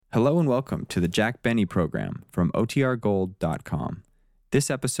Hello and welcome to the Jack Benny program from OTRGold.com. This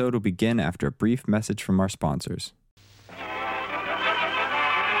episode will begin after a brief message from our sponsors.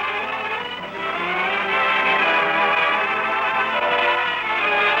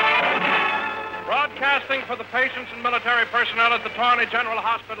 Broadcasting for the patients and military personnel at the Torney General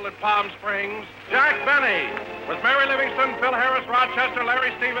Hospital at Palm Springs, Jack Benny, with Mary Livingston, Phil Harris, Rochester,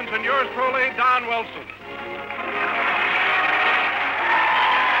 Larry Stevens, and yours truly, Don Wilson.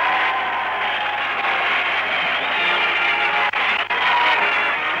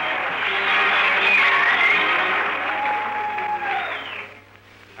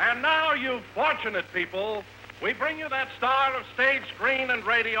 And now, you fortunate people, we bring you that star of stage, screen, and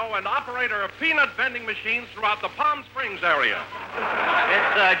radio and operator of peanut vending machines throughout the Palm Springs area.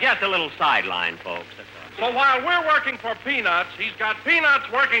 It's just a little sideline, folks. So while we're working for Peanuts, he's got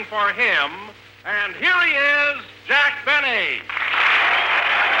Peanuts working for him. And here he is, Jack Benny.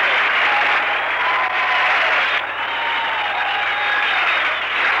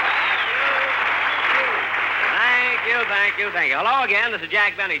 Thank you. Hello again. This is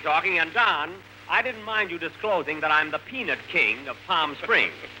Jack Benny talking. And Don, I didn't mind you disclosing that I'm the Peanut King of Palm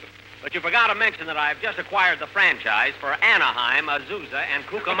Springs. But you forgot to mention that I've just acquired the franchise for Anaheim, Azusa, and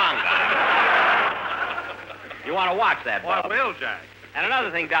Cucamonga. You want to watch that, Well, Bob? Bill, Jack. And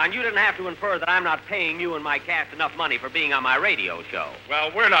another thing, Don, you didn't have to infer that I'm not paying you and my cast enough money for being on my radio show.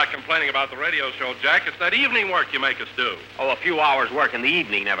 Well, we're not complaining about the radio show, Jack. It's that evening work you make us do. Oh, a few hours work in the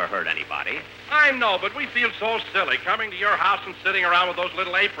evening never hurt anybody. I know, but we feel so silly coming to your house and sitting around with those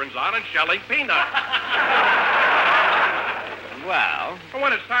little aprons on and shelling peanuts. Well,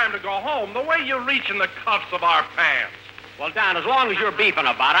 When it's time to go home, the way you reach in the cuffs of our pants. well, Don, as long as you're beefing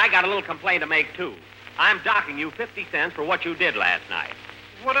about it, I got a little complaint to make, too. I'm docking you 50 cents for what you did last night.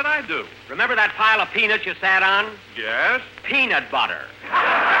 What did I do? Remember that pile of peanuts you sat on? Yes? Peanut butter.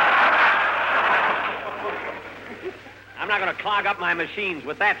 I'm not going to clog up my machines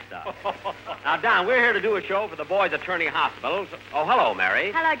with that stuff. Now, Don, we're here to do a show for the boys at Torney Hospital. Oh, hello,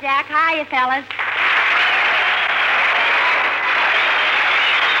 Mary. Hello, Jack. Hiya, fellas.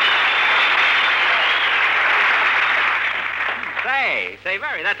 Say,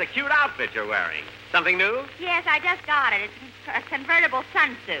 Mary, that's a cute outfit you're wearing. Something new? Yes, I just got it. It's a convertible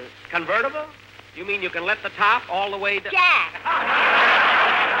sunsuit. Convertible? You mean you can let the top all the way down? Jack!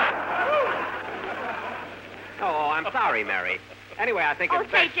 Oh, I'm sorry, Mary. Anyway, I think Oh,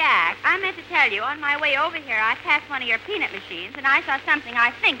 it's say, best... Jack, I meant to tell you, on my way over here, I passed one of your peanut machines, and I saw something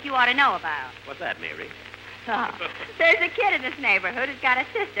I think you ought to know about. What's that, Mary? Oh, there's a kid in this neighborhood who's got a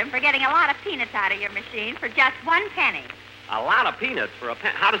system for getting a lot of peanuts out of your machine for just 1 penny. A lot of peanuts for a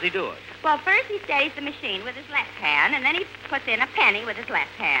pen. How does he do it? Well, first he steadies the machine with his left hand, and then he puts in a penny with his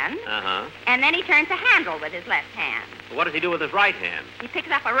left hand, Uh-huh. and then he turns the handle with his left hand. What does he do with his right hand? He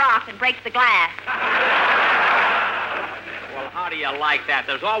picks up a rock and breaks the glass. Well, how do you like that?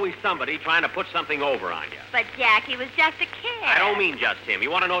 There's always somebody trying to put something over on you. But, Jack, he was just a kid. I don't mean just him.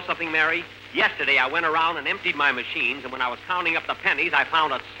 You want to know something, Mary? Yesterday, I went around and emptied my machines, and when I was counting up the pennies, I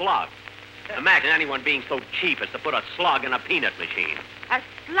found a slug. Imagine anyone being so cheap as to put a slug in a peanut machine. A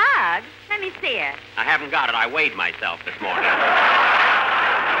slug? Let me see it. I haven't got it. I weighed myself this morning.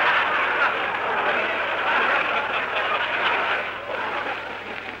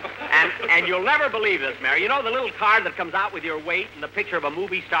 And you'll never believe this, Mary. You know the little card that comes out with your weight and the picture of a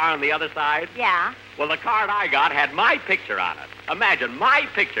movie star on the other side? Yeah? Well, the card I got had my picture on it. Imagine my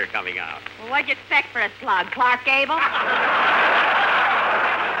picture coming out. Well, what'd you expect for a slug? Clark Gable?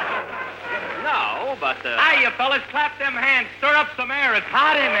 No, but... Hi, you fellas. Clap them hands. Stir up some air. It's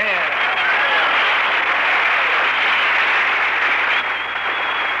hot in here.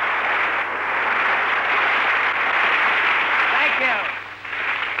 Thank you.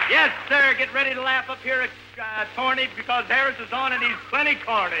 Yes, sir. Get ready to laugh up here at Torney because Harris is on and he's plenty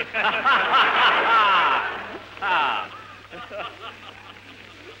corny.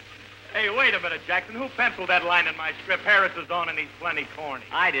 Hey, wait a minute, Jackson. Who penciled that line in my script? Harris is on and he's plenty corny.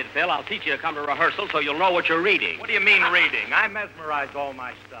 I did, Phil. I'll teach you to come to rehearsal so you'll know what you're reading. What do you mean reading? I mesmerized all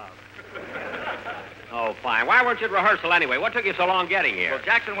my stuff. Oh, fine. Why weren't you at rehearsal anyway? What took you so long getting here? Well,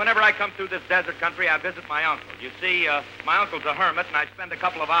 Jackson, whenever I come through this desert country, I visit my uncle. You see, my uncle's a hermit, and I spend a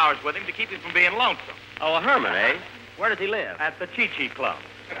couple of hours with him to keep him from being lonesome. Oh, a hermit, eh? Where does he live? At the Chi-Chi Club.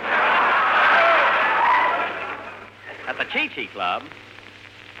 At the Chi-Chi Club?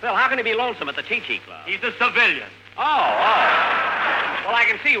 Phil, how can he be lonesome at the Chi-Chi Club? He's a civilian. Oh. Well, I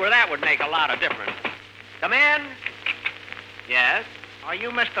can see where that would make a lot of difference. Come in. Yes? Are you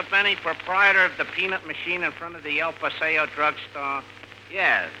Mr. Benny, proprietor of the peanut machine in front of the Ep547 drugstore?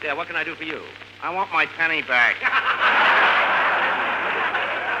 Yes. Yeah, what can I do for you? I want my penny back.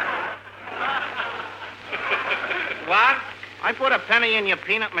 I put a penny in your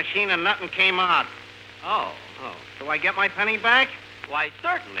peanut machine and nothing came out. Oh. Do I get my penny back? Why,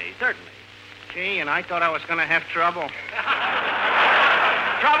 certainly. Gee, and I thought I was going to have trouble.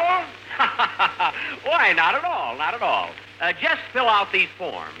 Trouble? Why, not at all. Just fill out these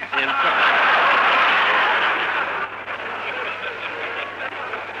forms.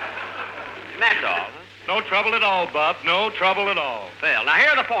 That's all. Huh? No trouble at all, Bub. No trouble at all. Phil, now here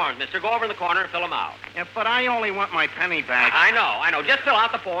are the forms, mister. Go over in the corner and fill them out. Yeah, but I only want my penny back. I know. Just fill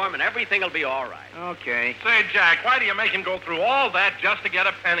out the form and everything will be all right. Okay. Say, Jack, why do you make him go through all that just to get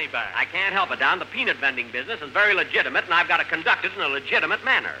a penny back? I can't help it, Don. The peanut vending business is very legitimate, and I've got to conduct it in a legitimate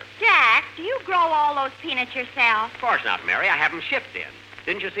manner. Jack, do you grow all those peanuts yourself? Of course not, Mary. I have them shipped in.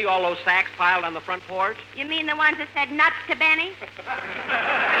 Didn't you see all those sacks piled on the front porch? You mean the ones that said nuts to Benny?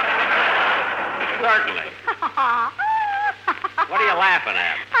 Certainly. What are you laughing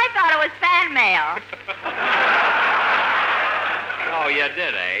at? I thought it was fan mail. Oh, you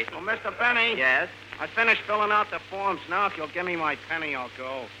did, eh? Well, Mr. Benny. Yes? I finished filling out the forms. Now, if you'll give me my penny, I'll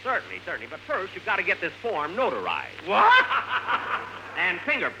go. Certainly. But first, you've got to get this form notarized. What? And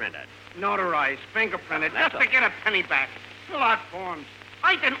fingerprinted. Notarized, fingerprinted, That's just to get a penny back. Fill out forms.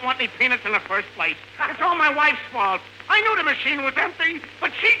 I didn't want any peanuts in the first place. It's all my wife's fault. I knew the machine was empty,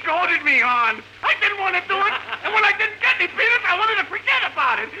 but she goaded me on. I didn't want to do it, and when I didn't get any peanuts, I wanted to forget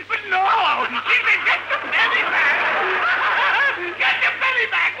about it. But no, she said, get your penny back. Get your penny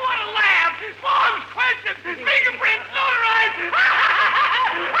back. What a laugh. Forms, questions, fingerprints, notarized.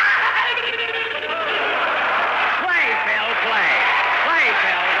 Play, Phil, play. Play,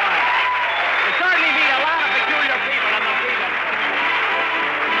 Phil. You certainly meet a lot of peculiar people in the field.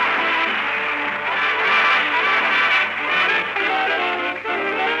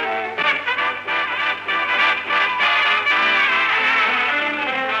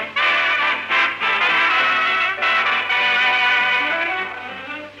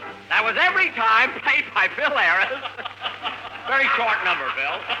 That was every time played by Phil Harris. Very short number,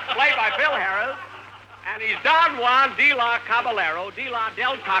 Phil. Played by Phil Harris. And he's Don Juan de la Caballero de la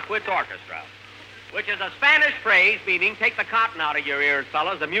Del Coquitz Orchestra, which is a Spanish phrase meaning take the cotton out of your ears,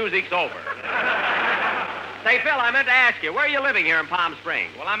 fellas. The music's over. Say, Phil, I meant to ask you, where are you living here in Palm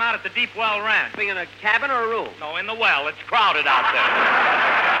Springs? Well, I'm out at the Deep Well Ranch. Living in a cabin or a room? No, in the well. It's crowded out there.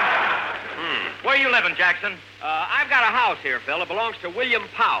 Where are you living, Jackson? I've got a house here, Phil. It belongs to William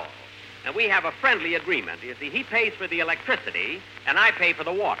Powell. And we have a friendly agreement. You see, he pays for the electricity, and I pay for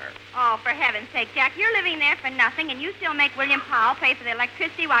the water. Oh, for heaven's sake, Jack, you're living there for nothing, and you still make William Powell pay for the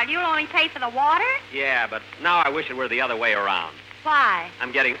electricity while you'll only pay for the water? Yeah, but now I wish it were the other way around. Why?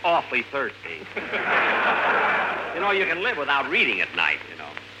 I'm getting awfully thirsty. You can live without reading at night,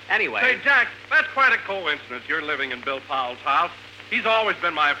 Anyway. Say, Jack, that's quite a coincidence. You're living in Bill Powell's house. He's always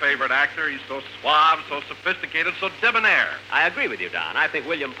been my favorite actor. He's so suave, so sophisticated, so debonair. I agree with you, Don. I think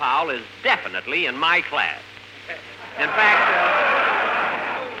William Powell is definitely in my class. In fact,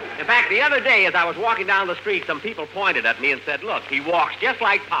 the other day as I was walking down the street, some people pointed at me and said, look, he walks just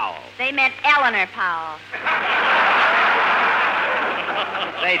like Powell. They meant Eleanor Powell.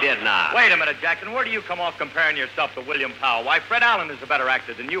 They did not. Wait a minute, Jackson. Where do you come off comparing yourself to William Powell? Why, Fred Allen is a better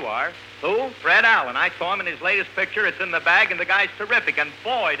actor than you are. Who? Fred Allen. I saw him in his latest picture. It's in the bag, and the guy's terrific. And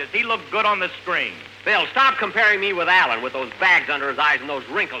boy, does he look good on the screen. Bill, stop comparing me with Allen with those bags under his eyes and those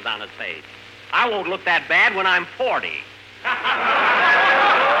wrinkles on his face. I won't look that bad when I'm 40.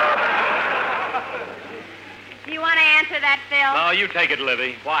 Do you want to answer that, Phil? No, you take it,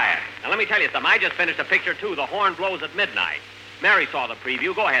 Livy. Quiet. Now, let me tell you something. I just finished a picture, too. The Horn Blows at Midnight. Mary saw the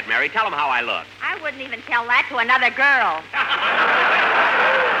preview. Go ahead, Mary. Tell them how I look. I wouldn't even tell that to another girl.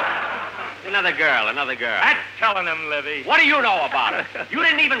 Another girl. That's telling him, Livy. What do you know about it? You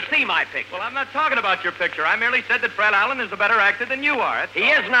didn't even see my picture. Well, I'm not talking about your picture. I merely said that Fred Allen is a better actor than you are. He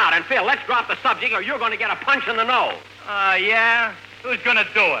is not. And, Phil, let's drop the subject or you're going to get a punch in the nose. Yeah? Who's going to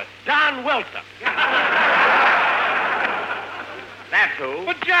do it? Don Wilson. That's who.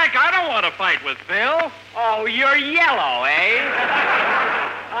 But, Jack, I don't want to fight with Phil. Oh, you're yellow, eh?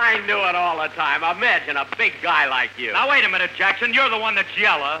 I knew it all the time. Imagine a big guy like you. Now, wait a minute, Jackson. You're the one that's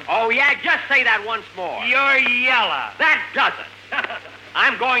yellow. Oh, yeah? Just say that once more. You're yellow. That does it.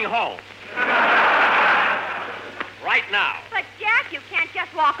 I'm going home. Right now. But, Jack, you can't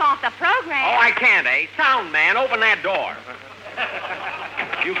just walk off the program. Oh, I can't, eh? Sound man, open that door.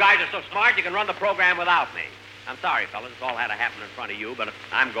 You guys are so smart you can run the program without me. I'm sorry, fellas. This all had to happen in front of you, but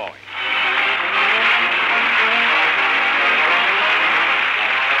I'm going.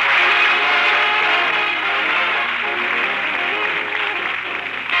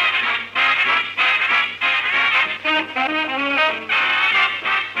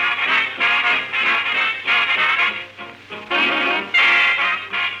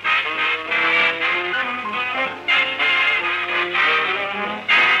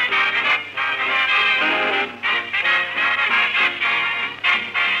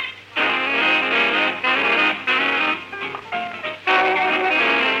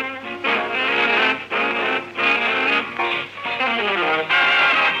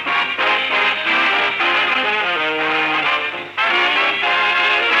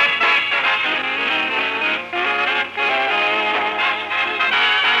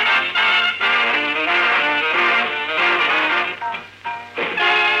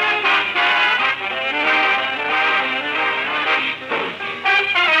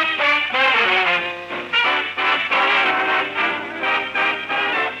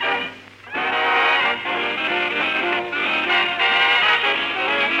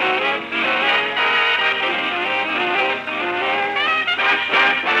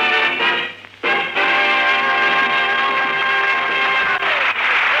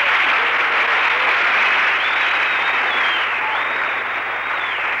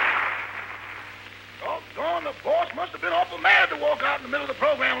 in the middle of the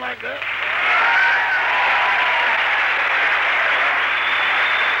program like that.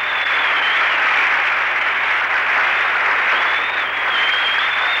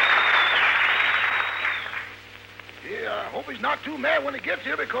 Yeah, I hope he's not too mad when he gets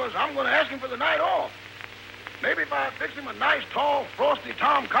here because I'm going to ask him for the night off. Maybe if I fix him a nice, tall, frosty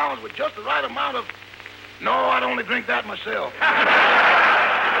Tom Collins with just the right amount of... No, I'd only drink that myself.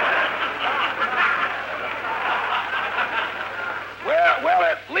 Well,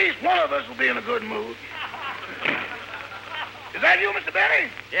 at least one of us will be in a good mood. Is that you, Mr. Benny?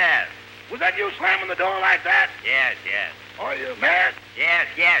 Yes. Was that you slamming the door like that? Yes, yes. Are you mad? Yes,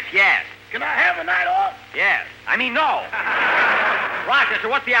 yes, yes. Can I have the night off? Yes. I mean, no. Rochester,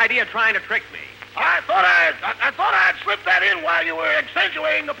 what's the idea of trying to trick me? I thought I'd slipped that in while you were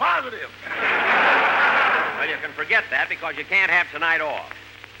accentuating the positive. Well, you can forget that because you can't have tonight off.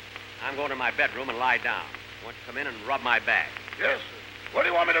 I'm going to my bedroom and lie down. I want you to come in and rub my back. Yes, sir. What do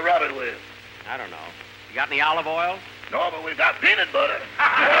you want me to rub it with? I don't know. You got any olive oil? No, but we've got peanut butter.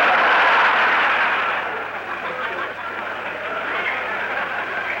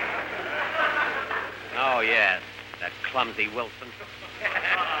 Oh, yes. That clumsy Wilson.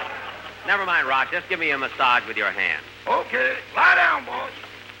 Never mind, Roch. Just give me a massage with your hand. Okay. Lie down, boss.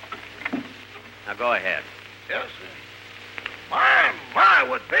 Now, go ahead. Yes, sir. My,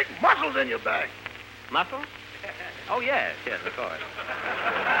 what big muscles in your back. Muscles? Oh, yes, of course.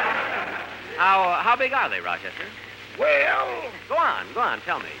 How big are they, Rochester? Well... Go on,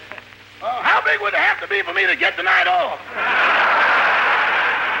 tell me. How big would it have to be for me to get the night off?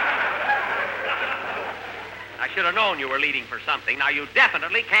 I should have known you were leading for something. Now, you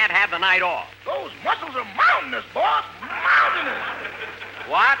definitely can't have the night off. Those muscles are mountainous, boss. Mountainous.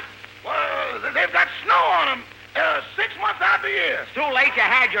 What? Well, they've got snow on them 6 months out of the year. It's too late. You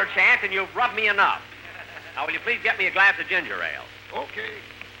had your chance, and you've rubbed me enough. Now, will you please get me a glass of ginger ale? Okay.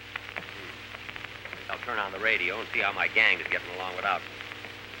 I'll turn on the radio and see how my gang is getting along without me.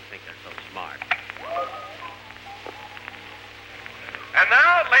 I think they're so smart. And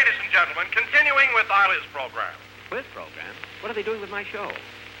now, ladies and gentlemen, continuing with Isla's program. Quiz program? What are they doing with my show?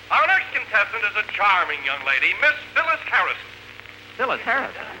 Our next contestant is a charming young lady, Miss Phyllis Harrison. Phyllis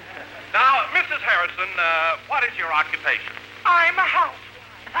Harrison. Now, Mrs. Harrison, what is your occupation? I'm a housewife.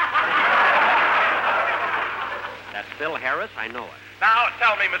 That's Phil Harris? I know it. Now,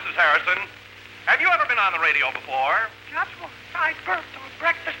 tell me, Mrs. Harrison, have you ever been on the radio before? Just once. I burped on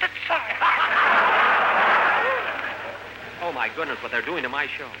breakfast at 7. Oh, my goodness, what they're doing to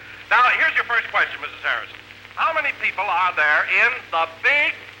my show. Now, here's your first question, Mrs. Harrison. How many people are there in the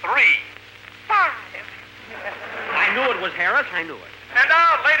Big Three? 5. I knew it was Harris. I knew it. And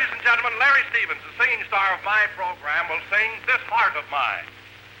now, ladies and gentlemen, Larry Stevens, the singing star of my program, will sing This Heart of Mine.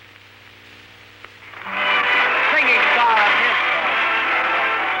 Singing star of his show.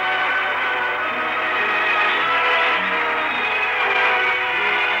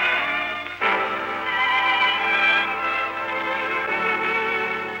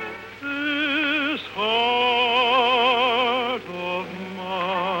 This heart of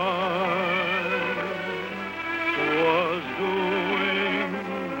mine was doing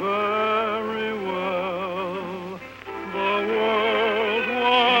very well. The world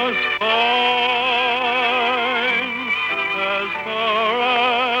was fine as far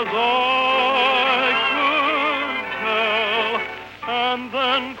as I could tell. And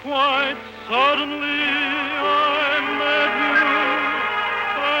then quite suddenly I met you.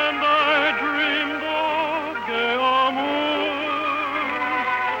 And I dreamed of gay amours.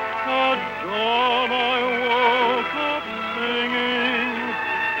 At dawn I woke up singing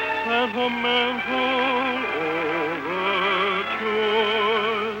sentimental overtures.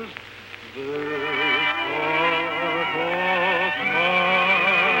 This heart of mine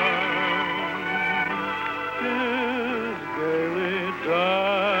is gaily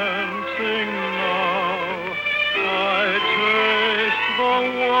dancing now. I taste the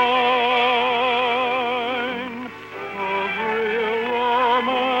wine of real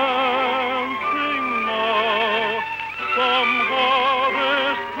romance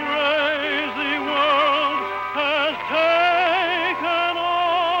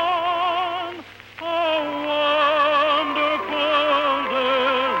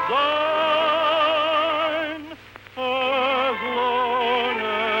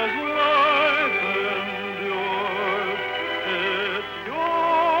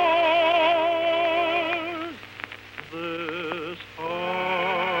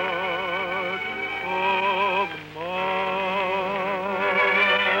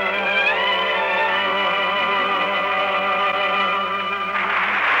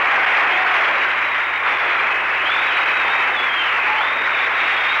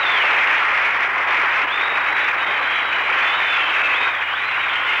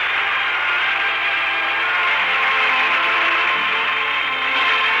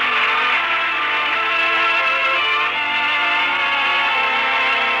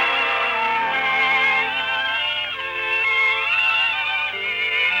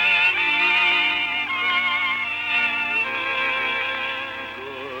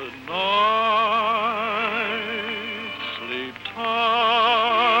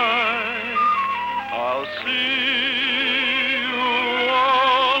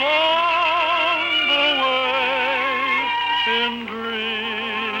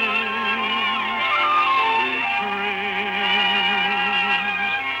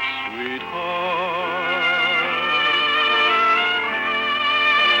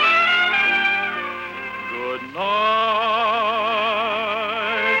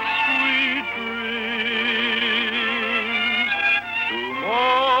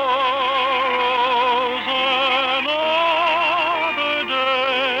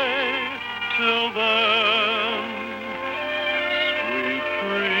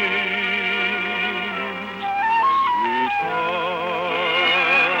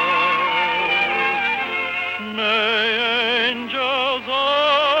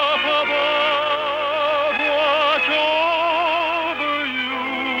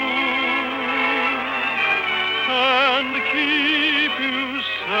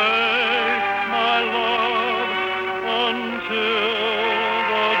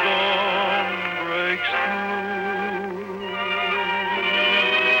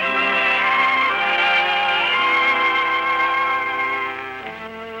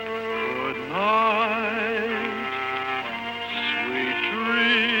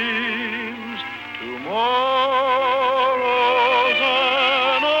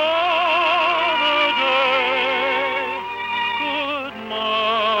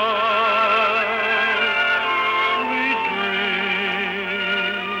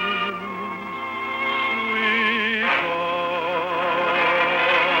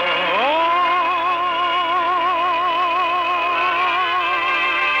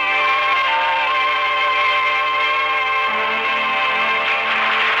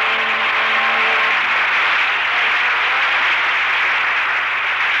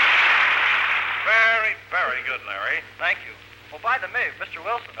Very good, Larry. Thank you. Well, by the way, Mr.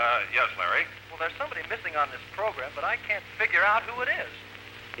 Wilson. Yes, Larry. Well, there's somebody missing on this program, but I can't figure out who it is.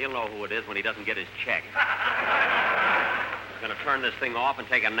 He'll know who it is when he doesn't get his check. He's going to turn this thing off and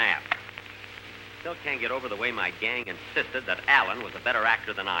take a nap. Still can't get over the way my gang insisted that Alan was a better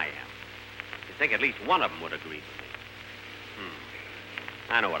actor than I am. You'd think at least one of them would agree with me.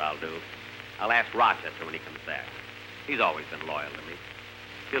 I know what I'll do. I'll ask Rochester when he comes back. He's always been loyal to me.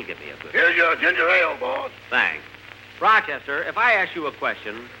 He'll give me a good... Here's your ginger ale, boss. Thanks. Rochester, if I ask you a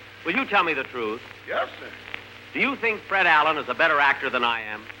question, will you tell me the truth? Yes, sir. Do you think Fred Allen is a better actor than I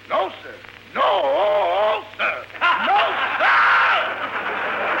am? No, sir. No, sir. No, sir!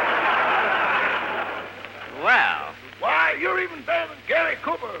 Well... Why, you're even better than Gary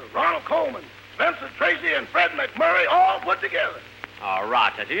Cooper, Ronald Coleman, Spencer Tracy, and Fred McMurray all put together. Oh,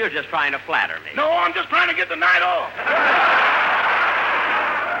 Rochester, you're just trying to flatter me. No, I'm just trying to get the night off.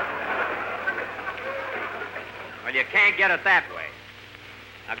 Well, you can't get it that way.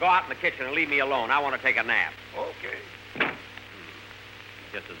 Now go out in the kitchen and leave me alone. I want to take a nap. Okay.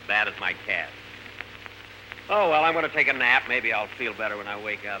 Just as bad as my cat. Oh, well, I'm going to take a nap. Maybe I'll feel better when I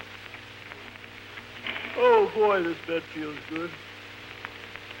wake up. Oh, boy, this bed feels good.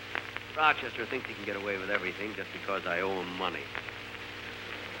 Rochester thinks he can get away with everything just because I owe him money.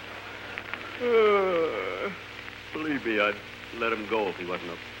 Believe me, I'd Let him go if he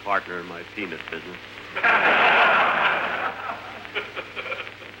wasn't a partner in my peanut business.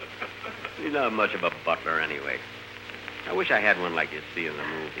 He's not much of a butler anyway. I wish I had one like you see in the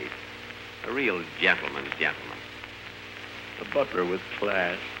movies. A real gentleman's gentleman. A butler with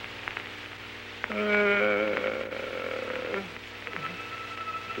class.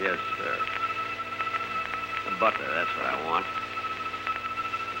 Yes, sir. A butler, that's what I want.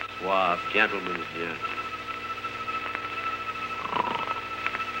 A suave, gentleman's gentleman.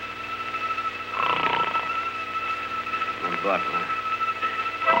 A butler.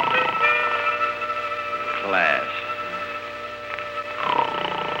 Class.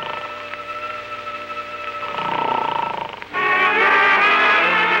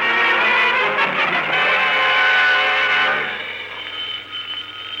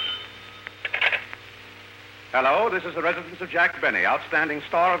 Hello, this is the residence of Jack Benny, outstanding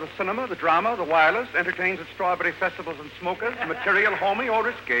star of the cinema, the drama, the wireless, entertains at strawberry festivals and smokers, material homey or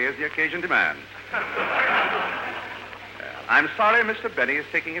risque as the occasion demands. I'm sorry Mr. Benny is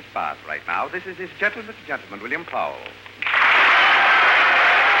taking his bath right now. This is his gentleman, William Powell.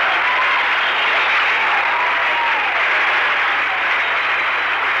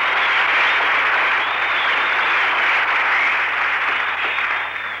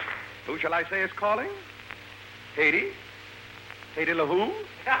 Who shall I say is calling? Haiti? Haiti LaHoo?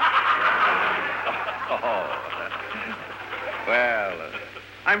 Well,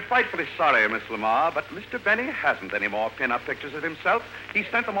 I'm frightfully sorry, Miss Lamar, but Mr. Benny hasn't any more pin-up pictures of himself. He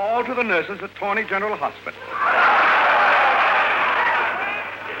sent them all to the nurses at Torney General Hospital.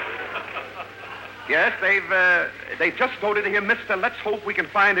 Yes, they've just voted him Mr. Let's Hope We Can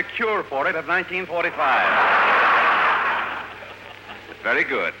Find a Cure for It of 1945. Very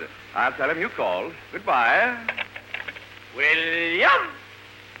good. I'll tell him you called. Goodbye. William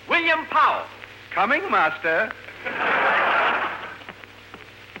Powell. Coming, Master.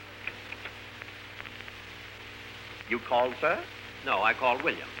 You called, sir? No, I called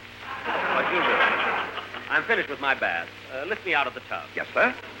William. What you do? I'm finished with my bath. Lift me out of the tub. Yes,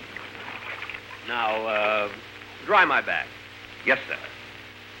 sir. Now, dry my back. Yes, sir.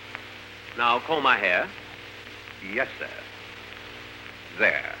 Now, comb my hair. Yes, sir.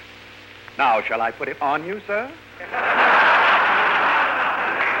 There. Now, shall I put it on you, sir?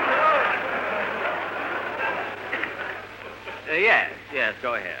 Yes,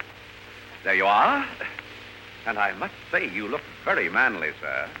 go ahead. There you are. And I must say you look very manly,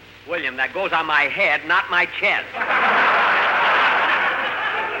 sir. William, that goes on my head, not my chest.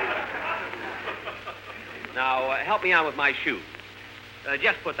 Now, help me on with my shoes.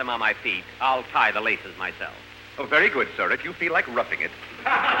 Just put them on my feet. I'll tie the laces myself. Oh, very good, sir, if you feel like roughing it.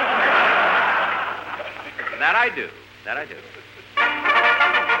 That I do.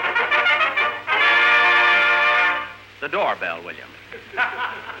 The doorbell, William.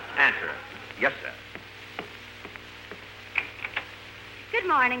 Answer it. Yes, sir. Good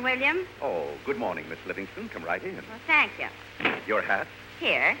morning, William. Oh, good morning, Miss Livingston. Come right in. Well, thank you. Your hat,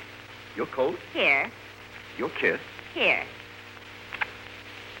 Here, your coat, here, your kiss. here.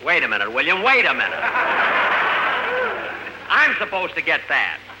 Wait a minute, William. Wait a minute. I'm supposed to get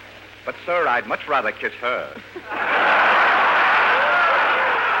that. But, sir, I'd much rather kiss her.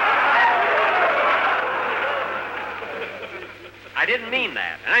 I didn't mean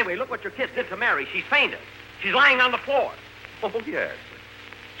that. And anyway, look what your kiss did to Mary. She's fainted. She's lying on the floor. Oh, yes.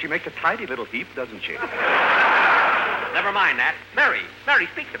 She makes a tidy little heap, doesn't she? Never mind that. Mary,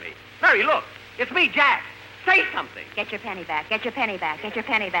 speak to me. Mary, look. It's me, Jack. Say something. Get your penny back. Get your penny back. Get your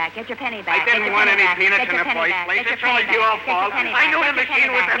penny back. Get your penny back. I didn't want any peanuts in the first place. It's all your fault. I knew the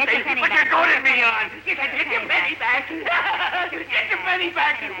machine was empty, but you goaded me on. You said, get your penny back. Get your penny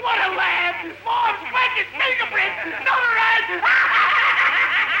back. What a laugh. More precious fingerprints. Notarized.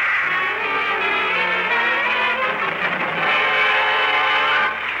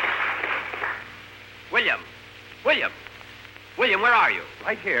 William, where are you?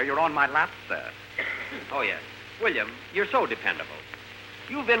 Right here. You're on my lap, sir. Oh, yes. William, you're so dependable.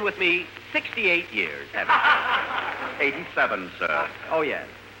 You've been with me 68 years, haven't you? 87, sir. Oh, yes.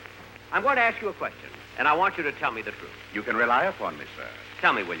 I'm going to ask you a question, and I want you to tell me the truth. You can rely upon me, sir.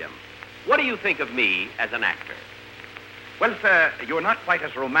 Tell me, William, what do you think of me as an actor? Well, sir, you're not quite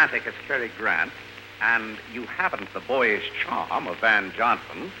as romantic as Cary Grant, and you haven't the boyish charm of Van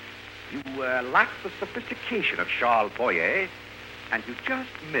Johnson. You lack the sophistication of Charles Boyer, and you just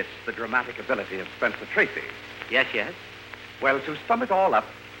miss the dramatic ability of Spencer Tracy. Yes. Well, to sum it all up,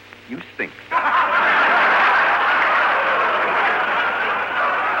 you stink.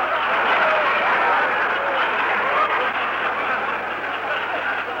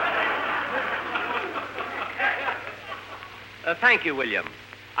 Thank you, William.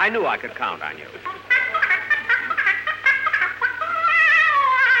 I knew I could count on you.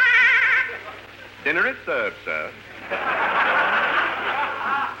 Dinner is served, sir.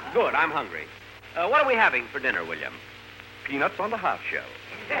 Good, I'm hungry. What are we having for dinner, William? Peanuts on the half shell.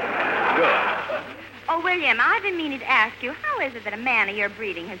 Good. Oh, William, I've been meaning to ask you, how is it that a man of your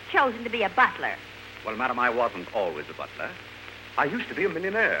breeding has chosen to be a butler? Well, madam, I wasn't always a butler. I used to be a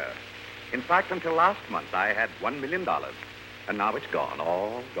millionaire. In fact, until last month, I had $1 million. And now it's gone,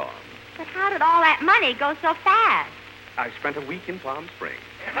 all gone. But how did all that money go so fast? I spent a week in Palm Springs.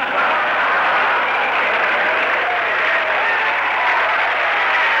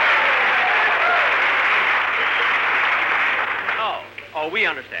 Oh, we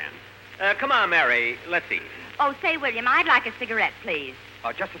understand. Come on, Mary. Let's eat. Oh, say, William, I'd like a cigarette, please.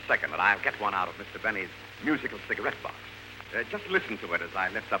 Just a second, and I'll get one out of Mr. Benny's musical cigarette box. Just listen to it as I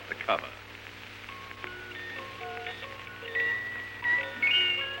lift up the cover.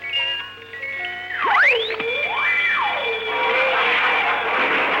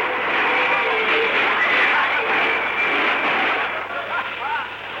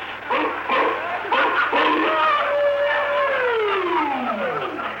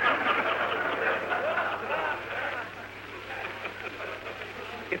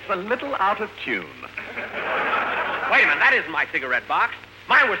 It's a little out of tune. Wait a minute, that isn't my cigarette box.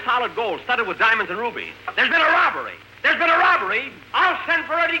 Mine was solid gold, studded with diamonds and rubies. There's been a robbery. I'll send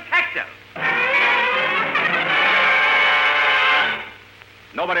for a detective.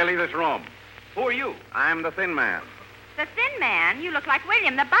 Nobody leave this room. Who are you? I'm the thin man. The thin man? You look like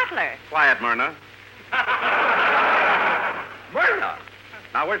William, the butler. Quiet, Myrna. Myrna.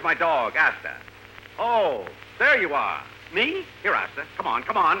 Now, where's my dog, Asta? Oh, there you are. Me? Here, Asta. Come on.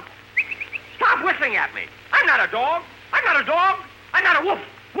 Stop whistling at me. I'm not a dog. I'm not a woof.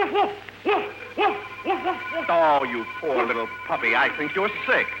 Woof, woof, woof, woof, woof, woof, woof. Oh, you poor little puppy. I think you're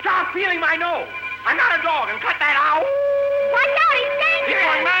sick. Stop feeling my nose. I'm not a dog, and cut that out. Watch out, he's dangerous. He's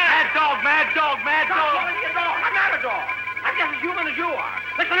going mad. Mad dog. Stop calling me a dog. I'm not a dog. I'm just as human as you are.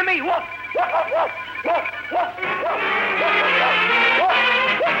 Listen to me. Woof, woof, woof, woof, woof, woof, woof,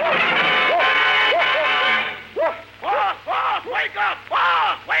 woof, woof, woof, wake up.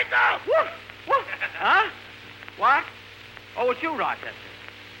 Woof, woof. Huh? What? Oh, it's you, Rochester.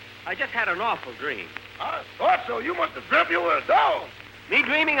 I just had an awful dream. I thought so. You must have dreamt you were a dog. Me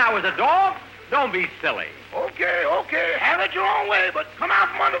dreaming I was a dog? Don't be silly. Okay. Have it your own way, but come out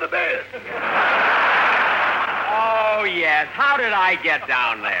from under the bed. Oh, yes. How did I get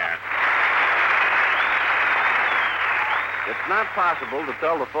down there? It's not possible to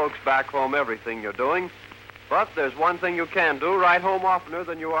tell the folks back home everything you're doing, but there's one thing you can do: write home oftener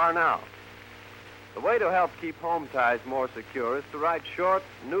than you are now. The way to help keep home ties more secure is to write short,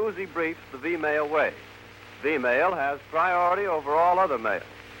 newsy briefs the V-mail way. V-mail has priority over all other mail.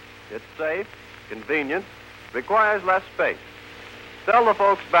 It's safe, convenient, requires less space. Tell the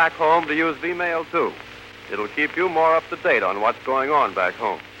folks back home to use V-mail, too. It'll keep you more up to date on what's going on back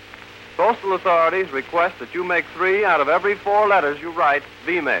home. Postal authorities request that you make 3 out of every 4 letters you write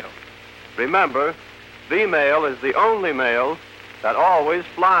V-mail. Remember, V-mail is the only mail that always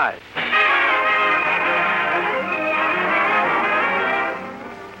flies.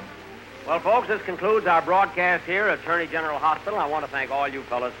 Well, folks, this concludes our broadcast here at Torney General Hospital. I want to thank all you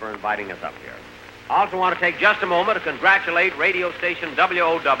fellas for inviting us up here. I also want to take just a moment to congratulate radio station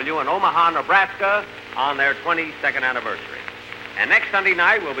WOW in Omaha, Nebraska on their 22nd anniversary. And next Sunday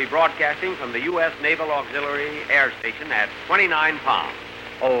night, we'll be broadcasting from the U.S. Naval Auxiliary Air Station at 29 Palms.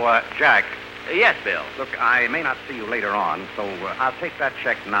 Oh, Jack. Yes, Bill. Look, I may not see you later on, so I'll take that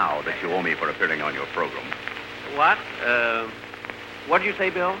check now that you owe me for appearing on your program. What? What did you say,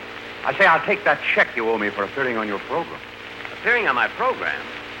 Bill? I say I'll take that check you owe me for appearing on your program. Appearing on my program?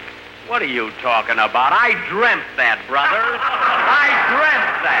 What are you talking about? I dreamt that, brother. I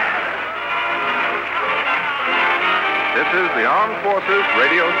dreamt that. This is the Armed Forces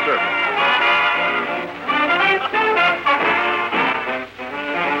Radio Service.